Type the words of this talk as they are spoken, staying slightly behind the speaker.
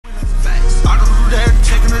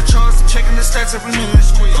checking the stats every minute.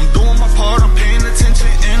 I'm doing my part, I'm paying attention,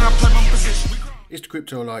 and I play my position. It's the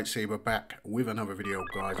Crypto Lightsaber back with another video,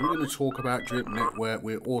 guys. We're going to talk about Drip Network.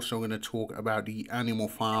 We're also going to talk about the Animal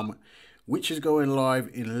Farm, which is going live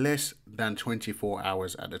in less than 24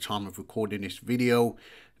 hours at the time of recording this video,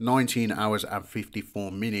 19 hours and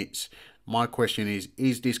 54 minutes. My question is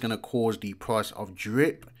this going to cause the price of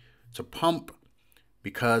Drip to pump?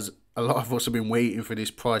 Because a lot of us have been waiting for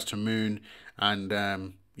this price to moon,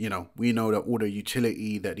 and you know, we know that all the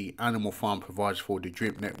utility that the Animal Farm provides for the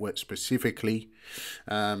Drip Network specifically.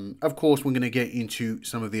 Of course, we're going to get into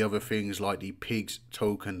some of the other things like the pigs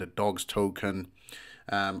token, the dogs token.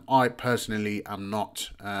 I personally am not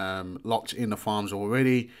locked in the farms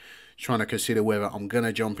already, trying to consider whether I'm going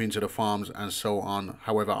to jump into the farms and so on.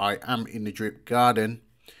 However, I am in the Drip Garden.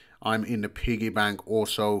 I'm in the piggy bank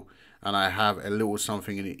also, and I have a little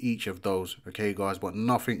something in each of those. Okay, guys, but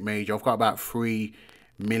nothing major. I've got about 3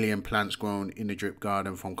 million plants grown in the Drip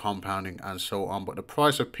Garden from compounding and so on. But the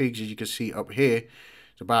price of pigs, as you can see up here,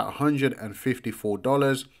 it's about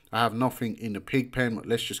 $154. I have nothing in the pig pen, but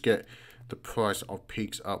let's just get the price of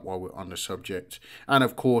pigs up while we're on the subject. And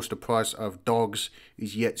of course, the price of dogs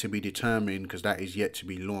is yet to be determined because that is yet to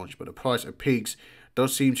be launched. But the price of pigs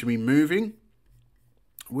does seem to be moving.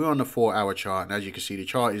 We're on the 4-hour chart, and as you can see, the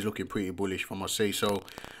chart is looking pretty bullish, if I must say so.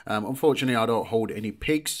 Unfortunately, I don't hold any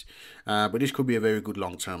pigs, but this could be a very good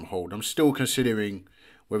long-term hold. I'm still considering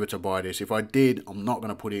whether to buy this. If I did, I'm not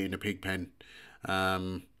going to put it in the pig pen.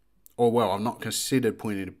 Or, well, I've not considered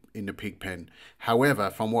putting it in the pig pen. However,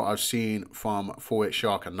 from what I've seen from Forex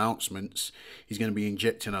Shark announcements, he's going to be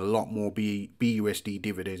injecting a lot more BUSD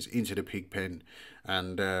dividends into the pig pen.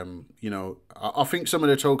 And, you know, I think some of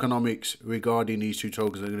the tokenomics regarding these two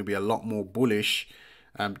tokens are going to be a lot more bullish,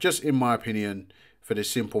 just in my opinion, for the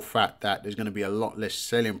simple fact that there's going to be a lot less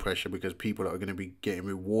selling pressure because people are going to be getting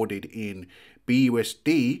rewarded in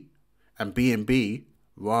BUSD and BNB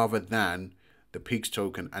rather than the pigs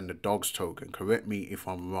token and the dogs token. Correct me if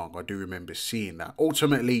I'm wrong. I do remember seeing that.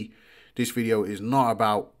 Ultimately, this video is not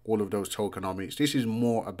about all of those tokenomics. This is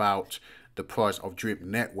more about the price of Drip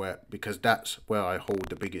Network, because that's where I hold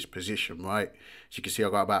the biggest position, right? As you can see, I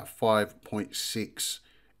got about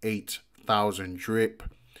 5.68 thousand Drip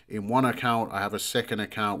in one account. I have a second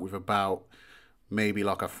account with about maybe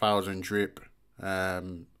like 1,000 Drip, a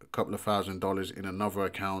couple of $1,000 in another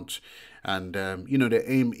account. And you know, the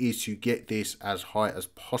aim is to get this as high as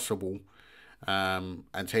possible and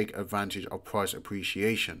take advantage of price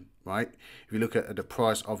appreciation, right? If you look at the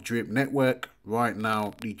price of Drip Network right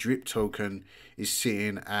now, the Drip token is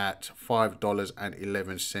sitting at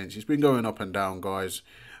 $5.11. It's been going up and down, guys,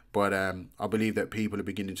 but I believe that people are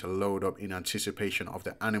beginning to load up in anticipation of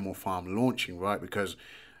the Animal Farm launching, right? Because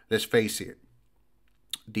let's face it,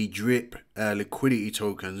 the Drip liquidity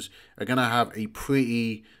tokens are going to have a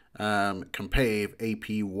pretty competitive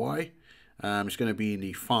APY. It's going to be in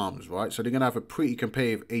the farms, right? So they're going to have a pretty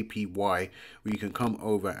competitive APY where you can come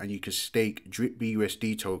over and you can stake Drip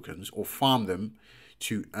BUSD tokens or farm them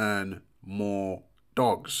to earn more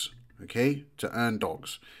dogs, okay? To earn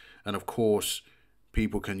dogs. And of course,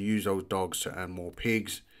 people can use those dogs to earn more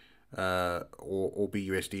pigs, or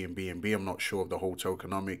BUSD and BNB. I'm not sure of the whole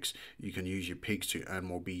tokenomics. You can use your pigs to earn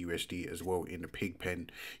more BUSD as well in the pig pen.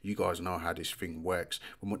 You guys know how this thing works.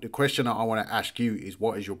 But the question that I want to ask you is,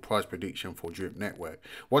 what is your price prediction for Drip Network?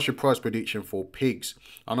 What's your price prediction for pigs?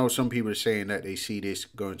 I know some people are saying that they see this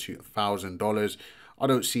going to $1,000. I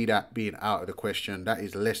don't see that being out of the question. That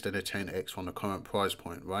is less than a 10x from the current price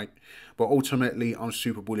point, right? But ultimately, I'm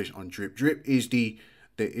super bullish on Drip. Drip is the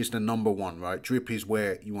number one, right? Drip is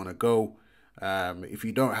where you want to go. If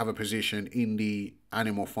you don't have a position in the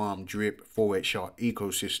Animal Farm Drip Forex Shark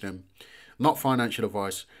ecosystem, not financial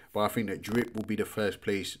advice, but I think that Drip will be the first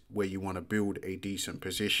place where you want to build a decent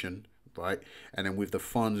position, right? And then with the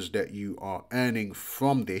funds that you are earning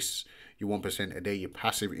from this, your 1% a day, your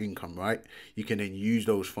passive income, right? You can then use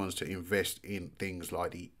those funds to invest in things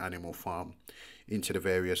like the Animal Farm, into the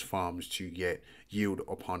various farms to get yield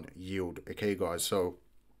upon yield. Okay, guys, so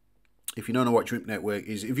if you don't know what Drip Network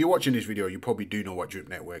is, if you're watching this video, you probably do know what Drip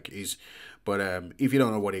Network is. But if you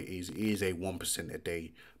don't know what it is a 1% a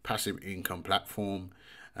day passive income platform.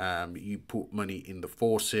 You put money in the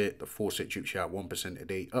faucet drips you out 1% a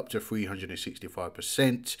day up to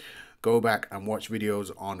 365%. Go back and watch videos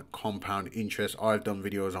on compound interest. I've done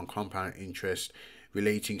videos on compound interest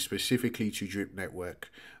relating specifically to Drip Network.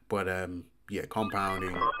 But yeah,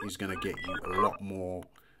 compounding is going to get you a lot more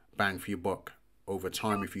bang for your buck over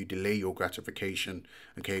time if you delay your gratification.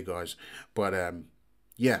 Okay, guys. But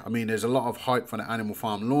yeah, I mean, there's a lot of hype for the Animal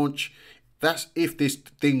Farm launch. That's if this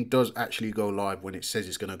thing does actually go live when it says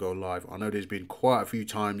it's going to go live. I know there's been quite a few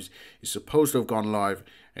times it's supposed to have gone live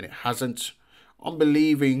and it hasn't.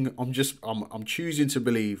 I'm choosing to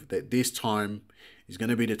believe that this time is going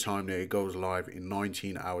to be the time that it goes live in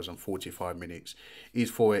 19 hours and 45 minutes.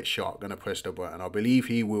 Is Forex Shark going to press the button? I believe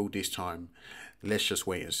he will this time. Let's just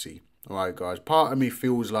wait and see. All right, guys. Part of me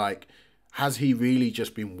feels like, has he really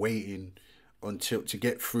just been waiting until to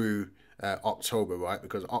get through October, right?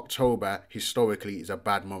 Because October historically is a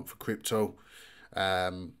bad month for crypto,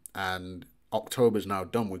 and October's now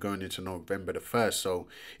done. We're going into November the 1st. So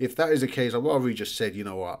if that is the case, I'd rather he just said, you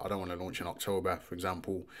know what, I don't want to launch in October, for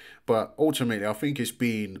example. But ultimately, I think it's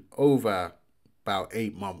been over about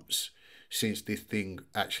 8 months since this thing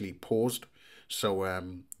actually paused. So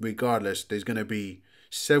regardless, there's going to be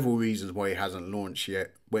several reasons why it hasn't launched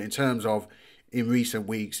yet. But in terms of in recent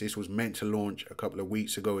weeks, this was meant to launch a couple of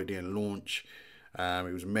weeks ago. It didn't launch.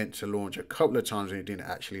 It was meant to launch a couple of times and it didn't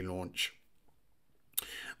actually launch.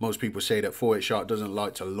 Most people say that Forex Shark doesn't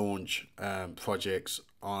like to launch projects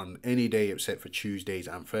on any day except for Tuesdays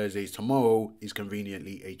and Thursdays. Tomorrow is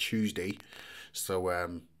conveniently a Tuesday. So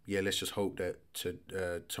yeah, let's just hope that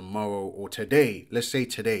tomorrow or today, let's say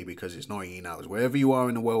today because it's 19 hours. Wherever you are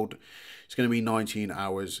in the world, it's going to be 19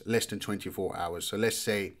 hours, less than 24 hours. So let's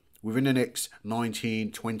say within the next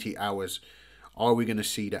 19, 20 hours, are we going to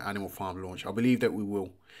see the Animal Farm launch? I believe that we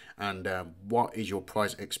will. And what is your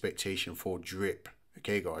price expectation for DRIP?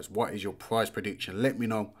 Okay, guys, what is your price prediction? Let me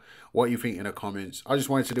know what you think in the comments. I just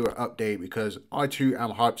wanted to do an update because I too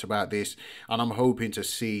am hyped about this. And I'm hoping to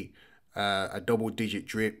see a double-digit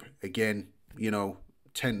DRIP again, you know,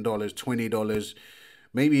 $10, $20,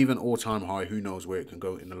 maybe even all-time high. Who knows where it can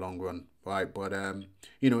go in the long run, right? But,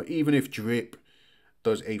 you know, even if DRIP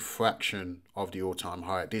does a fraction of the all-time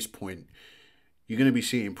high at this point, you're going to be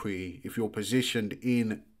sitting pretty. If you're positioned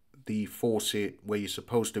in the faucet where you're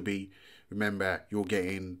supposed to be, remember, you're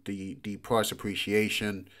getting the price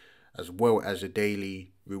appreciation as well as the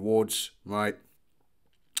daily rewards, right?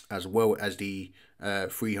 As well as the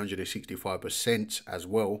 365% as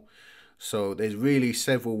well. So there's really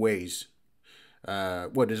several ways.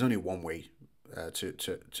 Well, there's only one way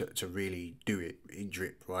to really do it in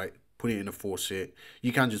DRIP, right? Put it in a faucet.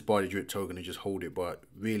 You can just buy the DRIP token and just hold it, but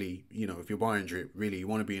really, you know, if you're buying DRIP, really you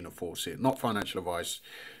want to be in a faucet. Not financial advice.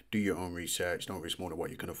 Do your own research. Don't risk more than what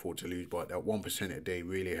you can afford to lose, but that 1% a day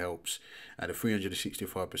really helps. And the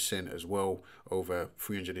 365% as well over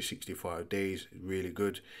 365 days, really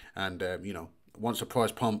good. And you know, once the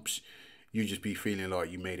price pumps, you just be feeling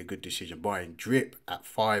like you made a good decision buying DRIP at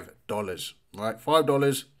 $5, right?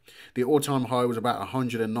 $5. The all-time high was about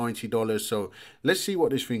 $190. So let's see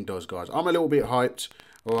what this thing does, guys. I'm a little bit hyped.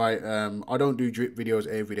 All right, I don't do DRIP videos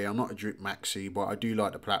every day. I'm not a DRIP maxi, but I do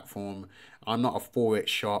like the platform. I'm not a Forex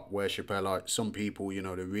Shark worshipper like some people, you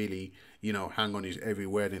know, they really, you know, hang on his every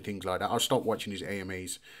word and things like that. I'll stop watching his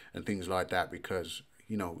AMAs and things like that because,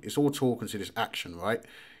 you know, it's all talk until it's action, right?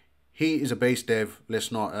 He is a base dev.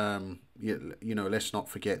 Let's not, you know, let's not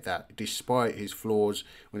forget that. Despite his flaws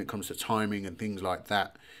when it comes to timing and things like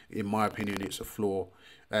that, in my opinion, it's a flaw.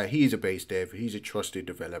 He is a base dev. He's a trusted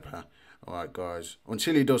developer. All right, guys.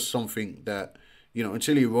 Until he does something that, you know,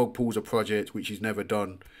 until he rug pulls a project, which he's never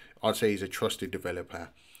done, I'd say he's a trusted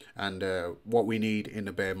developer. And what we need in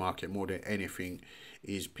the bear market more than anything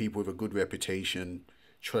is people with a good reputation,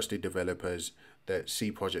 trusted developers that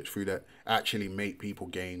see projects through, that actually make people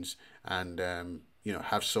gains and, you know,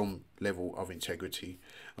 have some level of integrity.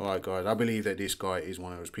 All right, guys, I believe that this guy is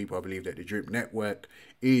one of those people. I believe that the DRIP network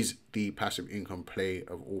is the passive income play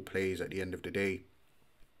of all plays at the end of the day.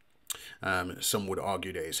 Some would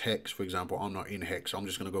argue that it's Hex. For example, I'm not in Hex. I'm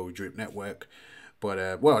just going to go with DRIP network.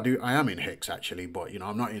 But, well, I am in Hex, actually. But, you know,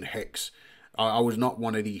 I'm not in Hex. I was not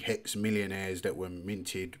one of the Hex millionaires that were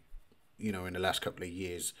minted, you know, in the last couple of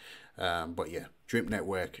years. But, yeah, DRIP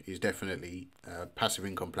network is definitely a passive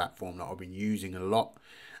income platform that I've been using a lot.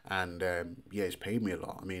 And, yeah, it's paid me a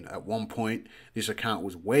lot. I mean, at one point, this account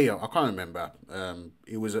was way up. I can't remember.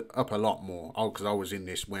 It was up a lot more. Because I was in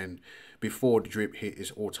this before the DRIP hit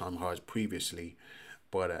its all-time highs previously.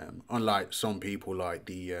 But unlike some people like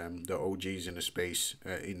the OGs in the space,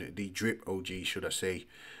 in the DRIP OG, should I say,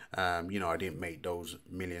 you know, I didn't make those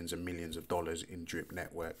millions and millions of dollars in DRIP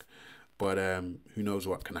network. But who knows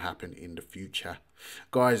what can happen in the future.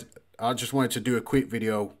 Guys, I just wanted to do a quick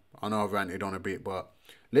video. I know I've ranted on a bit, but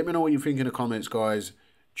let me know what you think in the comments, guys.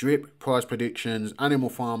 DRIP price predictions, Animal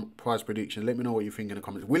Farm price predictions. Let me know what you think in the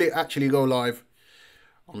comments. Will it actually go live?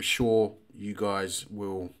 I'm sure you guys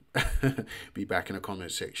will be back in the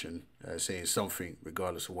comment section saying something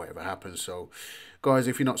regardless of whatever happens. So, guys,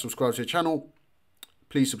 if you're not subscribed to the channel,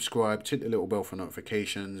 please subscribe, hit the little bell for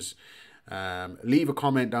notifications. Leave a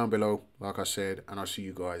comment down below, like I said, and I'll see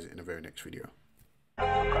you guys in the very next video.